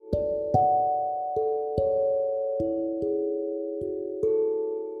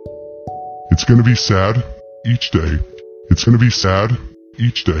It's gonna be sad each day. It's gonna be sad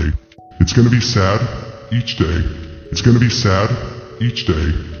each day. It's gonna be sad each day. It's gonna be sad each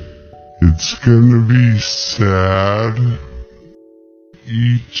day. It's gonna be sad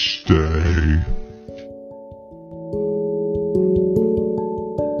each day.